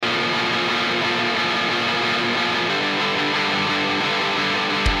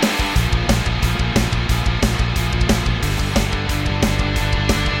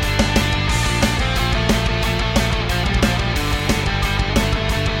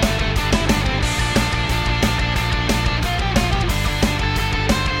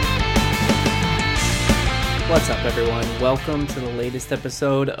What's up, everyone? Welcome to the latest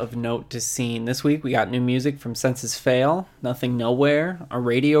episode of Note to Scene. This week we got new music from Senses Fail, Nothing Nowhere, a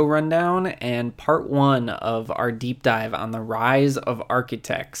radio rundown, and part one of our deep dive on the rise of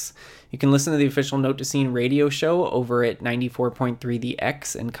architects. You can listen to the official Note to Scene radio show over at 94.3 The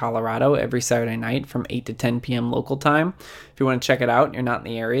X in Colorado every Saturday night from 8 to 10 p.m. local time. If you want to check it out and you're not in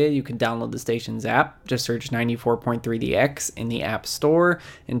the area, you can download the station's app. Just search 94.3 The X in the App Store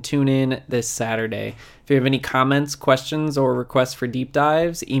and tune in this Saturday. If you have any comments, questions, or requests for deep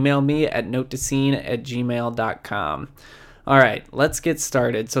dives, email me at notetoscene@gmail.com. All right, let's get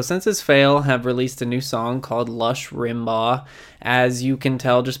started. So Senses Fail have released a new song called Lush Rimbaugh. As you can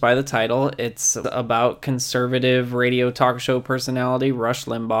tell just by the title, it's about conservative radio talk show personality Rush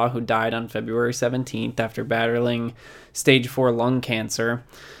Limbaugh, who died on February 17th after battling stage 4 lung cancer.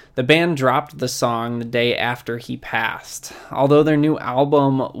 The band dropped the song the day after he passed. Although their new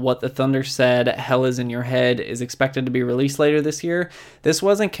album, What the Thunder Said, Hell Is in Your Head, is expected to be released later this year, this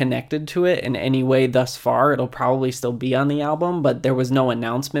wasn't connected to it in any way thus far. It'll probably still be on the album, but there was no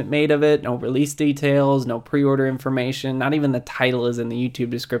announcement made of it, no release details, no pre-order information, not even the title is in the YouTube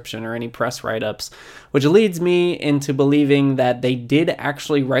description or any press write-ups, which leads me into believing that they did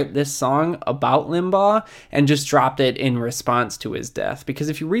actually write this song about Limbaugh and just dropped it in response to his death. Because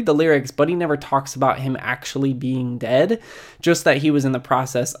if you read the lyrics, Buddy never talks about him actually being dead, just that he was in the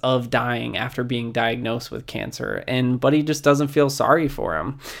process of dying after being diagnosed with cancer, and Buddy just doesn't feel sorry for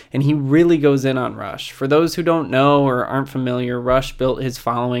him, and he really goes in on Rush. For those who don't know or aren't familiar, Rush built his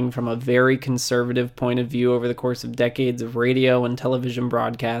following from a very conservative point of view over the course of decades of radio and television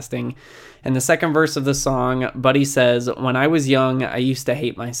broadcasting. And the second verse of the song, Buddy says, "When I was young, I used to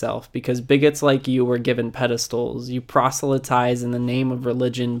hate myself because bigots like you were given pedestals. You proselytize in the name of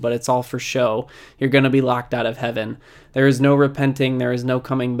religion, but it's all for show. You're going to be locked out of heaven. There is no repenting. There is no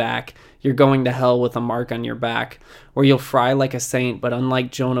coming back. You're going to hell with a mark on your back, where you'll fry like a saint, but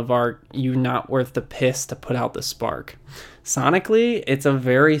unlike Joan of Arc, you're not worth the piss to put out the spark." Sonically, it's a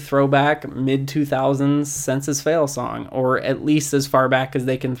very throwback mid-2000s Senses Fail song, or at least as far back as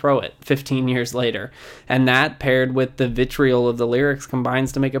they can throw it, 15 years later. And that, paired with the vitriol of the lyrics,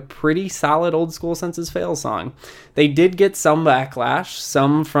 combines to make a pretty solid old-school Senses Fail song. They did get some backlash,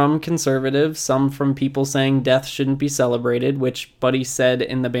 some from conservatives, some from people saying death shouldn't be celebrated, which Buddy said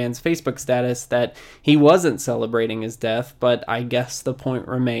in the band's Facebook status that he wasn't celebrating his death, but I guess the point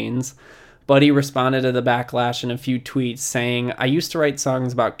remains. Buddy responded to the backlash in a few tweets saying, "I used to write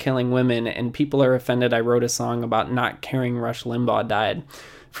songs about killing women, and people are offended I wrote a song about not caring Rush Limbaugh died.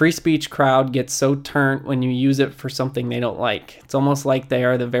 Free speech crowd gets so turnt when you use it for something they don't like. It's almost like they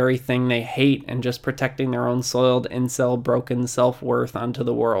are the very thing they hate and just protecting their own soiled, incel, broken self-worth onto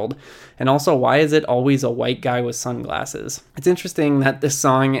the world. And also, why is it always a white guy with sunglasses?" It's interesting that this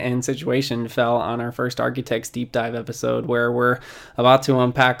song and situation fell on our first Architects Deep Dive episode, where we're about to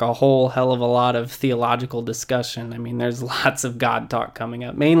unpack a whole hell of a lot of theological discussion. I mean, there's lots of God talk coming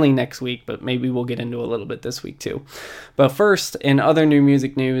up, mainly next week, but maybe we'll get into a little bit this week too. But first, in other new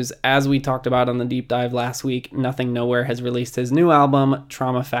music news, as we talked about on the deep dive last week, Nothing Nowhere has released his new album,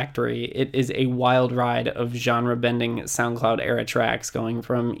 Trauma Factory. It is a wild ride of genre-bending SoundCloud era tracks, going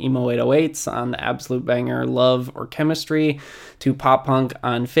from emo 808s on the absolute banger Love or Chemistry, to pop punk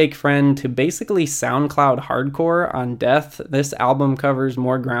on Fake Friend, to basically SoundCloud hardcore on Death. This album covers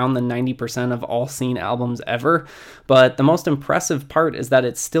more ground than 90% of all Scene albums ever, but the most impressive part is that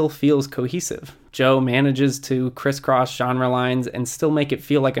it still feels cohesive. Joe manages to crisscross genre lines and still make it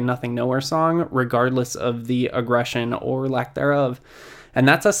feel like a Nothing Nowhere song, regardless of the aggression or lack thereof. And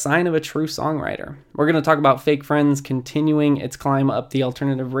that's a sign of a true songwriter. We're going to talk about Fake Friends continuing its climb up the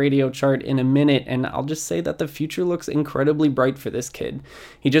alternative radio chart in a minute, and I'll just say that the future looks incredibly bright for this kid.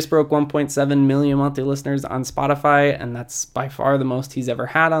 He just broke 1.7 million monthly listeners on Spotify, and that's by far the most he's ever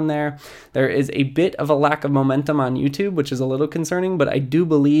had on there. There is a bit of a lack of momentum on YouTube, which is a little concerning, but I do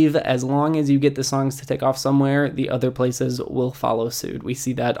believe as long as you get the songs to take off somewhere, the other places will follow suit. We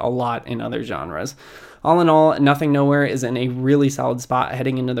see that a lot in other genres. All in all, Nothing Nowhere is in a really solid spot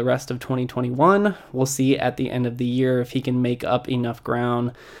heading into the rest of 2021. We'll see at the end of the year if he can make up enough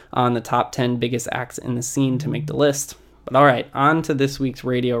ground on the top 10 biggest acts in the scene to make the list. But all right, on to this week's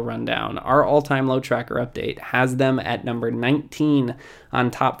radio rundown. Our all-time low tracker update has them at number 19 on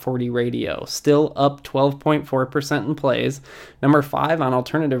Top 40 Radio, still up 12.4% in plays. Number 5 on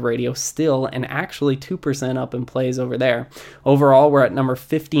alternative radio, still and actually 2% up in plays over there. Overall, we're at number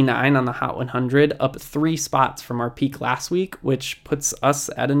 59 on the Hot 100, up 3 spots from our peak last week, which puts us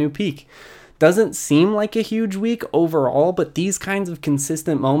at a new peak. Doesn't seem like a huge week overall, but these kinds of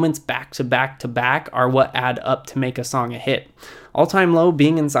consistent moments back to back to back are what add up to make a song a hit. All-time low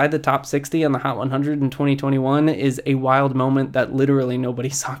being inside the top 60 on the Hot 100 in 2021 is a wild moment that literally nobody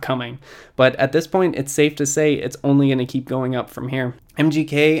saw coming. But at this point, it's safe to say it's only going to keep going up from here.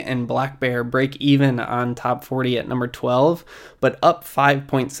 MGK and Black Bear break even on top 40 at number 12, but up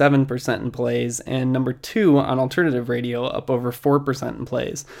 5.7% in plays, and number 2 on alternative radio, up over 4% in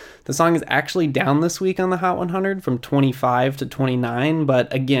plays. The song is actually down this week on the Hot 100 from 25 to 29,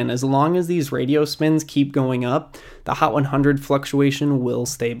 but again, as long as these radio spins keep going up, the Hot 100 fluctuation will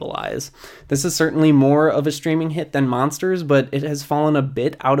stabilize. This is certainly more of a streaming hit than Monsters, but it has fallen a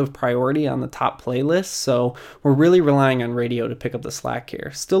bit out of priority on the top playlists, so we're really relying on radio to pick up the slack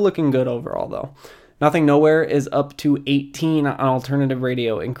here. Still looking good overall, though. Nothing Nowhere is up to 18 on alternative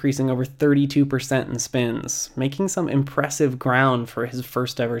radio, increasing over 32% in spins, making some impressive ground for his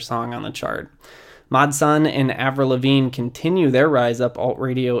first ever song on the chart. Mod Sun and Avril Lavigne continue their rise up alt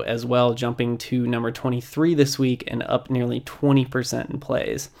radio as well, jumping to number 23 this week and up nearly 20% in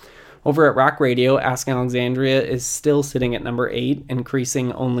plays. Over at Rock Radio, Ask Alexandria is still sitting at number 8,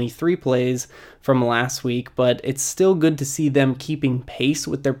 increasing only 3 plays from last week, but it's still good to see them keeping pace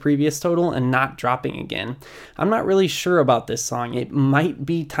with their previous total and not dropping again. I'm not really sure about this song. It might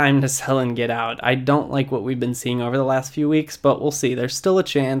be time to sell and get out. I don't like what we've been seeing over the last few weeks, but we'll see. There's still a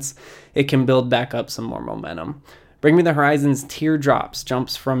chance it can build back up some more momentum. Bring Me the Horizon's Teardrops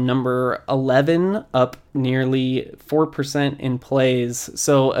jumps from number 11 up nearly 4% in plays.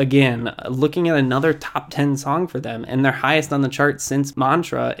 So again, looking at another top 10 song for them and their highest on the chart since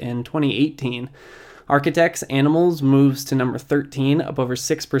Mantra in 2018. Architects Animals moves to number 13, up over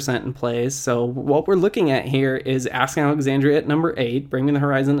 6% in plays. So what we're looking at here is Asking Alexandria at number 8, Bring Me the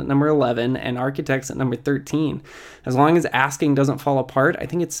Horizon at number 11, and Architects at number 13. As long as Asking doesn't fall apart, I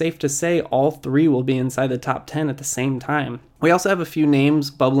think it's safe to say all 3 will be inside the top 10 at the same time. We also have a few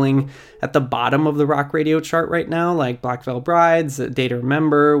names bubbling at the bottom of the rock radio chart right now, like Black Veil Brides, Day to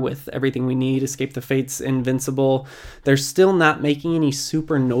Remember, with Everything We Need, Escape the Fates, Invincible. They're still not making any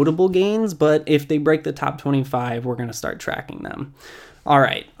super notable gains, but if they break the top 25, we're going to start tracking them. All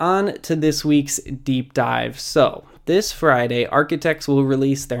right, on to this week's deep dive. So, this Friday, Architects will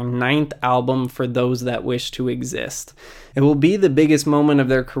release their 9th album, For Those That Wish to Exist. It will be the biggest moment of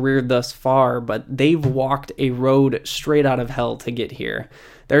their career thus far, but they've walked a road straight out of hell to get here.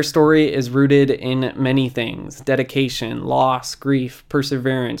 Their story is rooted in many things: dedication, loss, grief,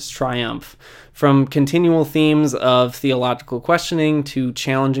 perseverance, triumph. From continual themes of theological questioning to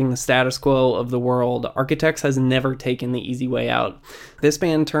challenging the status quo of the world, Architects has never taken the easy way out. This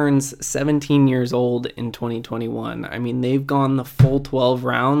band turns 17 years old in 2021. I mean, they've gone the full 12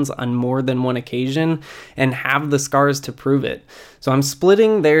 rounds on more than one occasion and have the scars to prove it. So I'm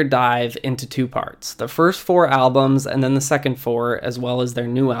splitting their dive into 2 parts. The first 4 albums and then the second 4, as well as their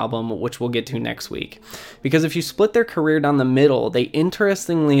new album, which we'll get to next week. Because if you split their career down the middle, they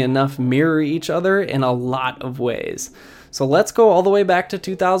interestingly enough mirror each other in a lot of ways. So let's go all the way back to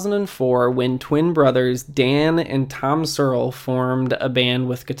 2004 when twin brothers Dan and Tom Searle formed a band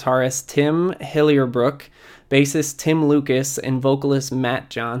with guitarist Tim Hillier-Brook, bassist Tim Lucas, and vocalist Matt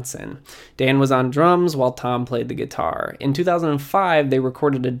Johnson. Dan was on drums while Tom played the guitar. In 2005, they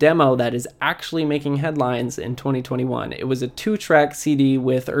recorded a demo that is actually making headlines in 2021. It was a 2-track CD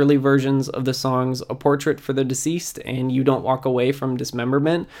with early versions of the songs A Portrait for the Deceased and You Don't Walk Away from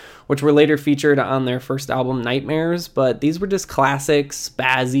Dismemberment, which were later featured on their first album, Nightmares, but these were just classic,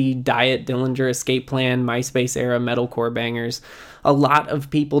 spazzy, Diet Dillinger Escape Plan, MySpace-era metalcore bangers. A lot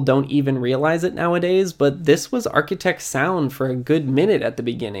of people don't even realize it nowadays, but this was Architects' sound for a good minute at the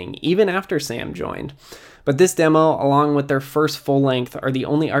beginning, even after Sam joined. But this demo, along with their first full-length, are the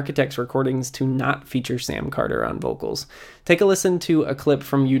only Architects recordings to not feature Sam Carter on vocals. Take a listen to a clip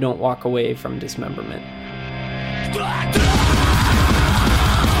from You Don't Walk Away from Dismemberment.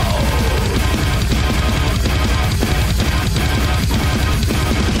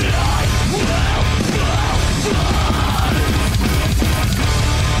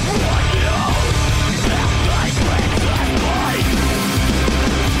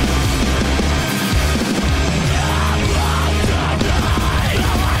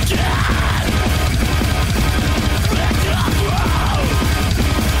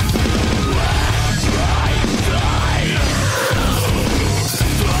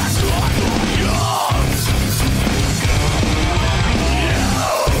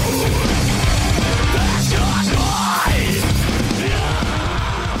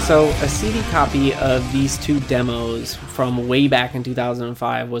 So, a CD copy of these two demos from way back in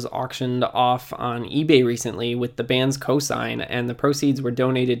 2005 was auctioned off on eBay recently with the band's cosign, and the proceeds were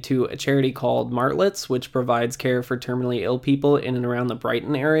donated to a charity called Martlets, which provides care for terminally ill people in and around the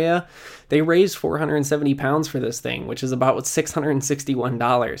Brighton area. They raised £470 for this thing, which is about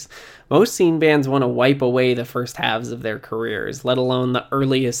 $661. Most scene bands want to wipe away the first halves of their careers, let alone the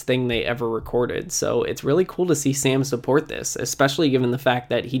earliest thing they ever recorded, so it's really cool to see Sam support this, especially given the fact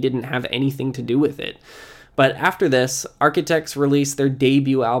that he didn't have anything to do with it. But after this, Architects released their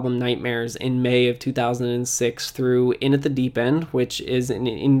debut album Nightmares in May of 2006 through In at the Deep End, which is an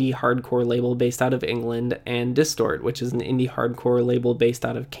indie hardcore label based out of England, and Distort, which is an indie hardcore label based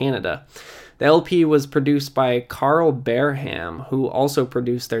out of Canada. The LP was produced by Carl Barham, who also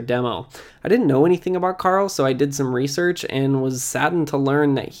produced their demo. I didn't know anything about Carl, so I did some research and was saddened to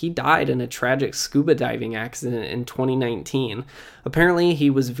learn that he died in a tragic scuba diving accident in 2019. Apparently, he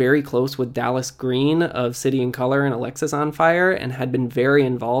was very close with Dallas Green of City and Colour and Alexisonfire and had been very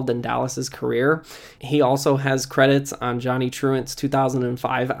involved in Dallas's career. He also has credits on Johnny Truant's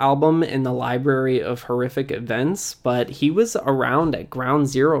 2005 album In the Library of Horrific Events, but he was around at ground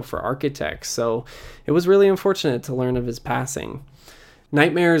zero for Architects, so it was really unfortunate to learn of his passing.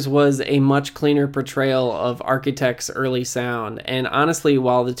 Nightmares was a much cleaner portrayal of Architects' early sound, and honestly,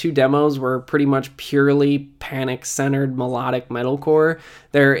 while the two demos were pretty much purely panic-centered melodic metalcore,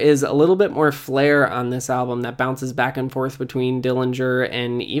 there is a little bit more flair on this album that bounces back and forth between Dillinger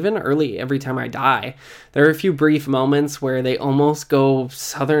and even early Every Time I Die. There are a few brief moments where they almost go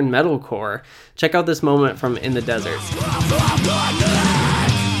southern metalcore. Check out this moment from In the Desert.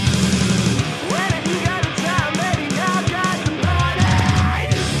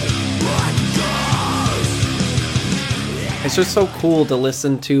 It's just so cool to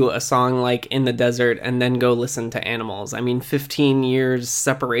listen to a song like In the Desert and then go listen to Animals. I mean, 15 years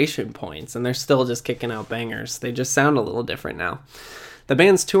separation points, and they're still just kicking out bangers. They just sound a little different now. The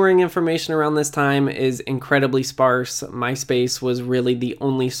band's touring information around this time is incredibly sparse. MySpace was really the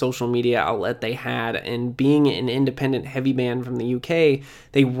only social media outlet they had, and being an independent heavy band from the UK,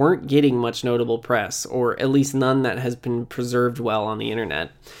 they weren't getting much notable press, or at least none that has been preserved well on the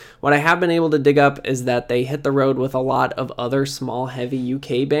internet. What I have been able to dig up is that they hit the road with a lot of other small, heavy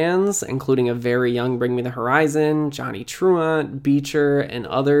UK bands, including a very young Bring Me the Horizon, Johnny Truant, Beecher, and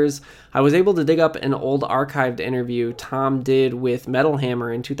others. I was able to dig up an old archived interview Tom did with Metal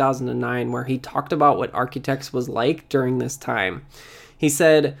Hammer in 2009 where he talked about what Architects was like during this time. He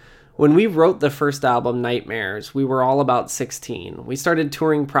said, "When we wrote the first album, Nightmares, we were all about 16. We started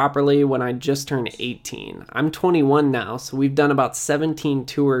touring properly when I just turned 18. I'm 21 now, so we've done about 17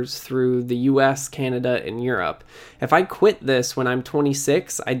 tours through the US, Canada, and Europe. If I quit this when I'm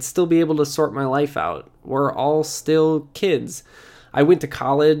 26, I'd still be able to sort my life out. We're all still kids. I went to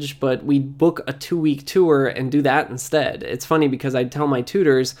college, but we'd book a 2-week tour and do that instead. It's funny because I'd tell my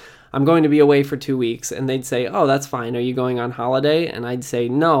tutors, I'm going to be away for 2 weeks, and they'd say, oh, that's fine, are you going on holiday? And I'd say,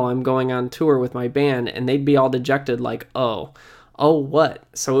 no, I'm going on tour with my band, and they'd be all dejected like, oh what?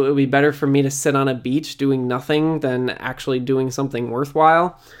 So it would be better for me to sit on a beach doing nothing than actually doing something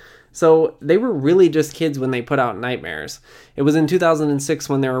worthwhile? So they were really just kids when they put out Nightmares. It was in 2006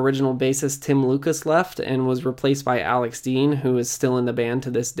 when their original bassist Tim Lucas left and was replaced by Alex Dean, who is still in the band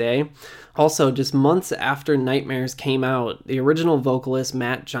to this day. Also, just months after Nightmares came out, the original vocalist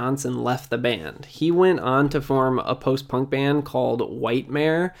Matt Johnson left the band. He went on to form a post-punk band called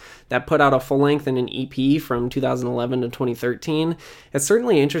Whitemare that put out a full-length and an EP from 2011 to 2013. It's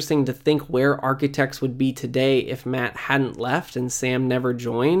certainly interesting to think where Architects would be today if Matt hadn't left and Sam never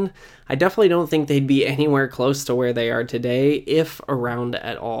joined. I definitely don't think they'd be anywhere close to where they are today, if around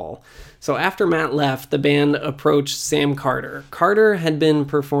at all. So after Matt left, the band approached Sam Carter. Carter had been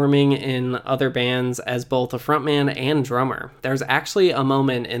performing in other bands as both a frontman and drummer. There's actually a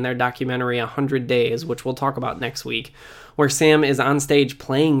moment in their documentary 100 Days, which we'll talk about next week, where Sam is on stage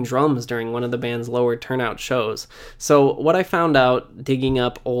playing drums during one of the band's lower turnout shows. So what I found out digging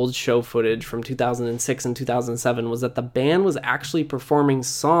up old show footage from 2006 and 2007 was that the band was actually performing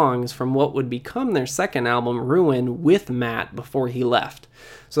songs from what would become their second album, Ruin, with Matt before he left.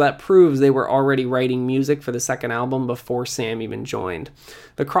 So that proves they were already writing music for the second album before Sam even joined.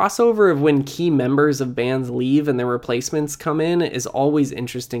 The crossover of when key members of bands leave and their replacements come in is always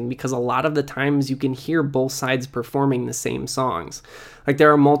interesting because a lot of the times you can hear both sides performing the same songs. Like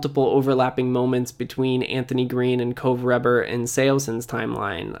there are multiple overlapping moments between Anthony Green and Cove Reber and Seosin's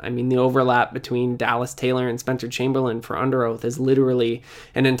timeline. I mean, the overlap between Dallas Taylor and Spencer Chamberlain for Under Oath is literally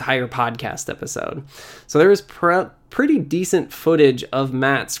an entire podcast episode. So there is pretty decent footage of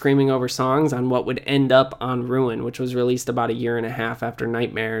Matt screaming over songs on what would end up on Ruin, which was released about a year and a half after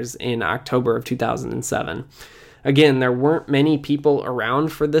Nightmares in October of 2007. Again, there weren't many people around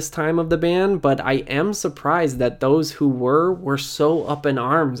for this time of the band, but I am surprised that those who were so up in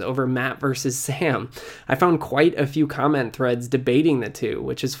arms over Matt versus Sam. I found quite a few comment threads debating the two,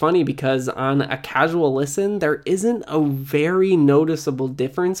 which is funny because on a casual listen, there isn't a very noticeable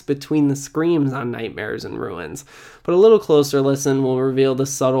difference between the screams on Nightmares and Ruins. But a little closer listen will reveal the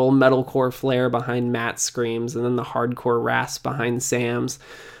subtle metalcore flair behind Matt's screams and then the hardcore rasp behind Sam's.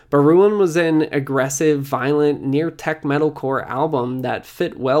 But Ruin was an aggressive, violent, near-tech metalcore album that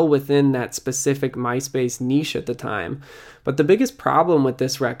fit well within that specific MySpace niche at the time. But the biggest problem with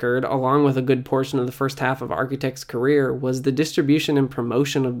this record, along with a good portion of the first half of Architect's career, was the distribution and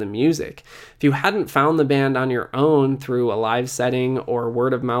promotion of the music. If you hadn't found the band on your own through a live setting or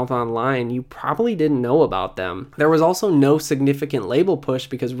word of mouth online, you probably didn't know about them. There was also no significant label push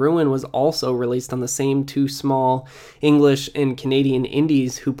because Ruin was also released on the same two small English and Canadian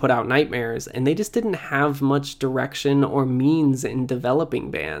indies who put out Nightmares, and they just didn't have much direction or means in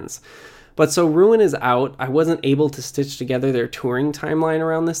developing bands. But so Ruin is out. I wasn't able to stitch together their touring timeline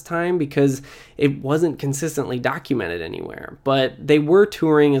around this time because it wasn't consistently documented anywhere. But they were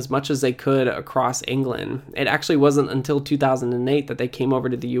touring as much as they could across England. It actually wasn't until 2008 that they came over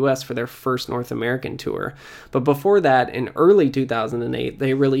to the US for their first North American tour. But before that, in early 2008,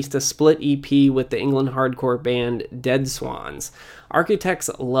 they released a split EP with the England hardcore band Dead Swans. Architects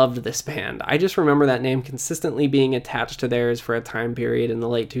loved this band. I just remember that name consistently being attached to theirs for a time period in the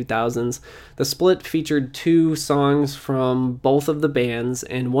late 2000s. The split featured 2 songs from both of the bands,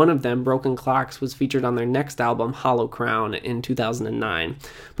 and one of them, Broken Clocks, was featured on their next album, Hollow Crown, in 2009.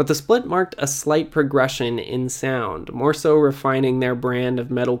 But the split marked a slight progression in sound, more so refining their brand of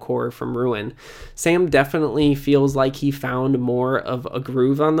metalcore from Ruin. Sam definitely feels like he found more of a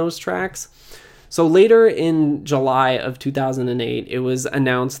groove on those tracks. So later in July of 2008, it was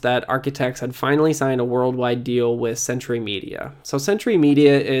announced that Architects had finally signed a worldwide deal with Century Media. So Century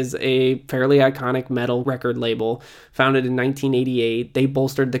Media is a fairly iconic metal record label founded in 1988. They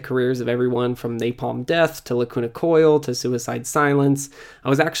bolstered the careers of everyone from Napalm Death to Lacuna Coil to Suicide Silence. I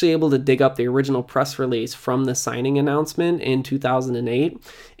was actually able to dig up the original press release from the signing announcement in 2008.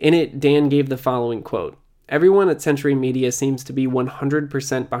 In it, Dan gave the following quote: "Everyone at Century Media seems to be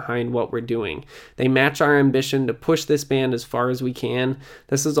 100% behind what we're doing. They match our ambition to push this band as far as we can.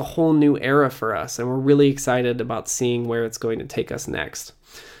 This is a whole new era for us, and we're really excited about seeing where it's going to take us next."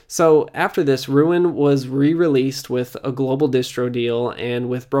 So after this, Ruin was re-released with a global distro deal and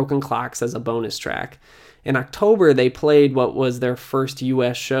with Broken Clocks as a bonus track. In October, they played what was their first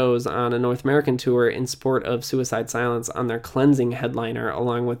US shows on a North American tour in support of Suicide Silence on their Cleansing headliner,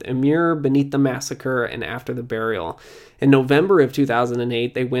 along with Emmure, Beneath the Massacre, and After the Burial. In November of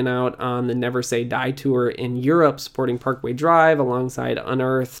 2008, they went out on the Never Say Die tour in Europe, supporting Parkway Drive alongside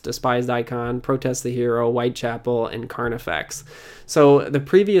Unearthed, Despised Icon, Protest the Hero, Whitechapel, and Carnifex. So the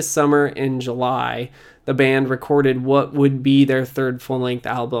previous summer in July, the band recorded what would be their third full-length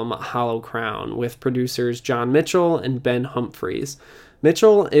album, Hollow Crown, with producers John Mitchell and Ben Humphries.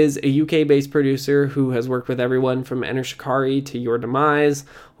 Mitchell is a UK-based producer who has worked with everyone from Enter Shikari to Your Demise,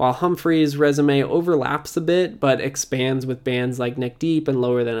 while Humphries' resume overlaps a bit, but expands with bands like Neck Deep and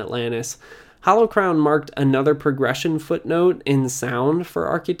Lower Than Atlantis. Hollow Crown marked another progression footnote in sound for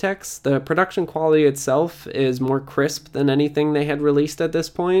Architects. The production quality itself is more crisp than anything they had released at this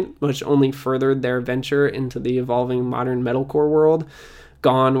point, which only furthered their venture into the evolving modern metalcore world.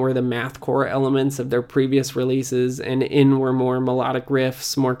 Gone were the mathcore elements of their previous releases, and in were more melodic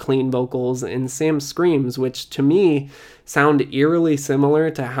riffs, more clean vocals, and Sam's screams, which to me sound eerily similar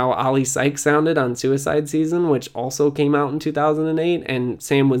to how Ali Sykes sounded on Suicide Season, which also came out in 2008, and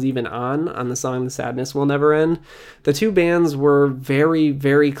Sam was even on the song The Sadness Will Never End. The two bands were very,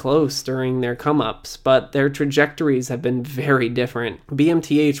 very close during their come-ups, but their trajectories have been very different.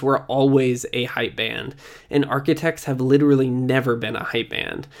 BMTH were always a hype band, and Architects have literally never been a hype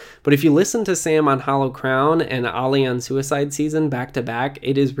band. But if you listen to Sam on Hollow Crown and Ali on Suicide Season back to back,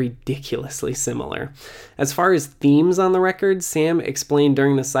 it is ridiculously similar. As far as themes on the record, Sam explained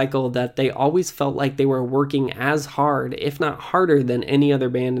during the cycle that they always felt like they were working as hard, if not harder, than any other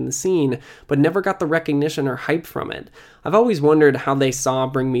band in the scene, but never got the recognition or hype from it. I've always wondered how they saw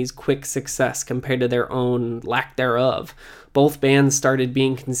Bring Me's quick success compared to their own lack thereof. Both bands started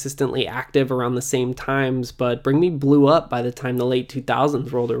being consistently active around the same times, but Bring Me blew up by the time the late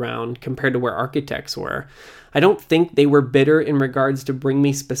 2000s rolled around compared to where Architects were. I don't think they were bitter in regards to Bring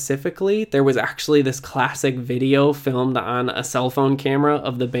Me specifically. There was actually this classic video filmed on a cell phone camera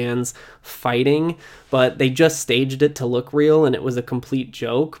of the bands fighting, but they just staged it to look real and it was a complete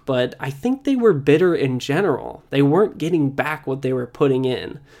joke. But I think they were bitter in general. They weren't getting back what they were putting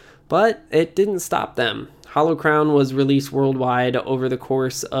in. But it didn't stop them. Hollow Crown was released worldwide over the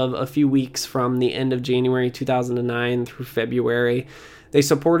course of a few weeks from the end of January 2009 through February. They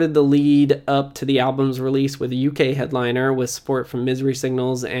supported the lead up to the album's release with a UK headliner with support from Misery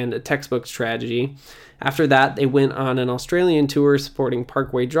Signals and A Textbook Tragedy. After that, they went on an Australian tour supporting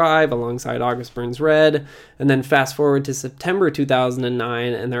Parkway Drive alongside August Burns Red, and then fast forward to September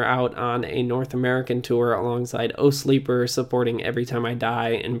 2009, and they're out on a North American tour alongside O Sleeper supporting Every Time I Die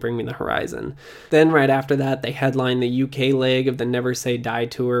and Bring Me the Horizon. Then right after that, they headlined the UK leg of the Never Say Die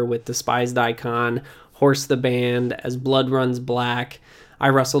tour with Despised Icon, Horse the Band, As Blood Runs Black, I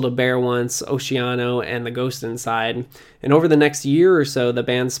Wrestled a Bear Once, Oceano, and The Ghost Inside. And over the next year or so, the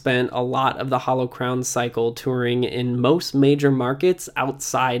band spent a lot of the Hollow Crown cycle touring in most major markets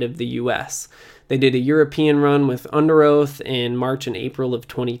outside of the US. They did a European run with Underoath in March and April of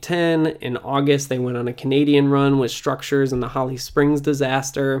 2010. In August, they went on a Canadian run with Structures and the Holly Springs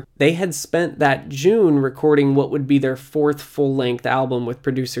Disaster. They had spent that June recording what would be their fourth full-length album with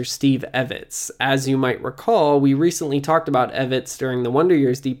producer Steve Evans. As you might recall, we recently talked about Evans during the Wonder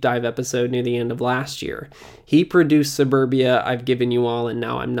Years Deep Dive episode near the end of last year. He produced Suburbia, I've Given You All, and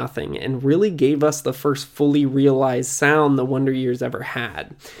Now I'm Nothing, and really gave us the first fully realized sound the Wonder Years ever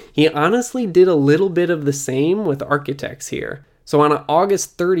had. He honestly did a little bit of the same with Architects here. So on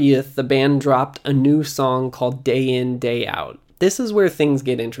August 30th, the band dropped a new song called Day In, Day Out. This is where things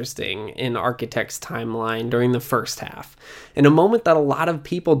get interesting in Architects' timeline during the first half, in a moment that a lot of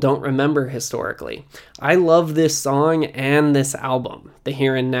people don't remember historically. I love this song and this album, The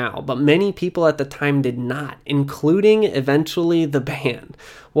Here and Now, but many people at the time did not, including eventually the band.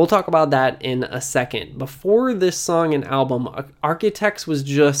 We'll talk about that in a second. Before this song and album, Architects was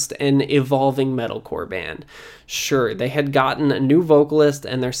just an evolving metalcore band. Sure, they had gotten a new vocalist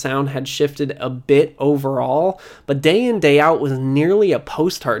and their sound had shifted a bit overall, but Day In, Day Out was nearly a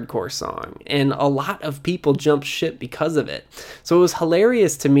post-hardcore song, and a lot of people jumped ship because of it. So it was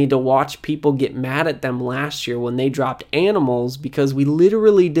hilarious to me to watch people get mad at them last year when they dropped Animals, because we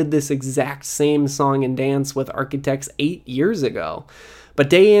literally did this exact same song and dance with Architects 8 years ago. But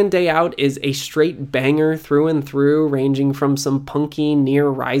Day In, Day Out is a straight banger through and through, ranging from some punky near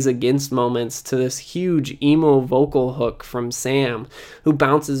Rise Against moments to this huge emo vocal hook from Sam, who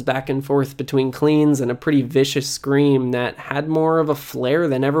bounces back and forth between cleans and a pretty vicious scream that had more of a flair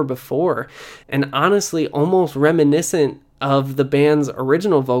than ever before, and honestly almost reminiscent of the band's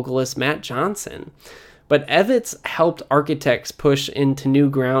original vocalist Matt Johnson. But Evans helped Architects push into new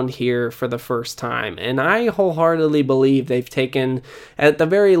ground here for the first time, and I wholeheartedly believe they've taken, at the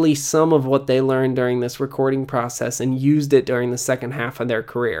very least, some of what they learned during this recording process and used it during the second half of their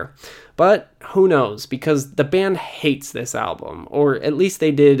career. But who knows, because the band hates this album, or at least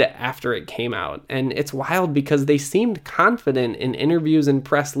they did after it came out, and it's wild because they seemed confident in interviews and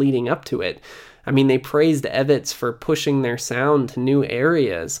press leading up to it. I mean, they praised Evans for pushing their sound to new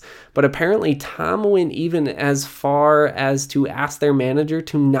areas, but apparently Tom went even as far as to ask their manager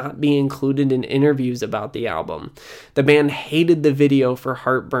to not be included in interviews about the album. The band hated the video for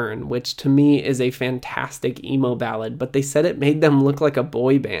Heartburn, which to me is a fantastic emo ballad, but they said it made them look like a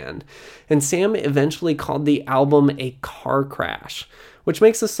boy band. And Sam eventually called the album a car crash, which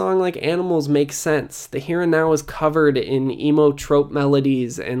makes a song like Animals make sense. The Here and Now is covered in emo trope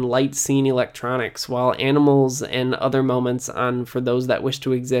melodies and light scene electronics, while Animals and Other Moments on For Those That Wish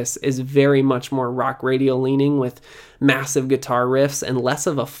to Exist is very much more rock radio leaning with massive guitar riffs and less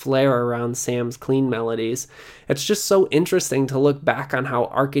of a flair around Sam's clean melodies. It's just so interesting to look back on how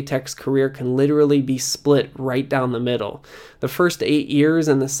Architects' career can literally be split right down the middle. The first 8 years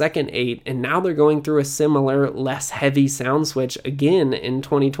and the second 8, and now they're going through a similar, less heavy sound switch again in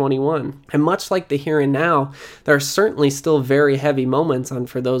 2021. And much like the Here and Now, there are certainly still very heavy moments on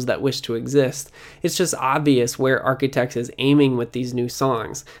For Those That Wish to Exist. It's just obvious where Architects is aiming with these new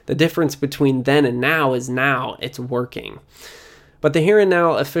songs. The difference between then and now is now it's working. But the Here and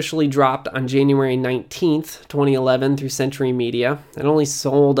Now officially dropped on January 19th, 2011 through Century Media. It only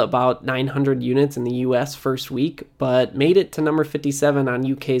sold about 900 units in the US first week, but made it to number 57 on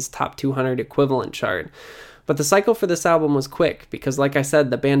UK's Top 200 equivalent chart. But the cycle for this album was quick because, like I said,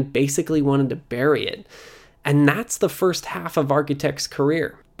 the band basically wanted to bury it. And that's the first half of Architects'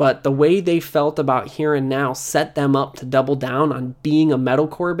 career. But the way they felt about Here and Now set them up to double down on being a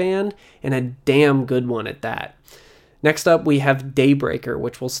metalcore band, and a damn good one at that. Next up, we have Daybreaker,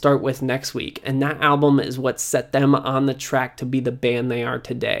 which we'll start with next week, and that album is what set them on the track to be the band they are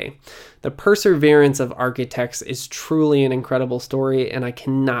today. The perseverance of Architects is truly an incredible story, and I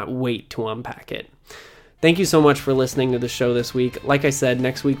cannot wait to unpack it. Thank you so much for listening to the show this week. Like I said,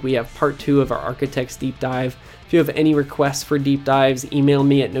 next week we have part 2 of our Architects Deep Dive. If you have any requests for deep dives, email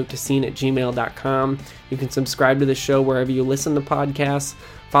me at notetoscene@gmail.com. You can subscribe to the show wherever you listen to podcasts.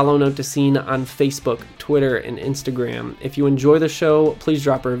 Follow Note to Scene on Facebook, Twitter, and Instagram. If you enjoy the show, please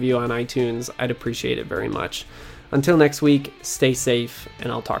drop a review on iTunes. I'd appreciate it very much. Until next week, stay safe,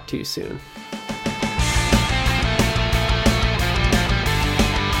 and I'll talk to you soon.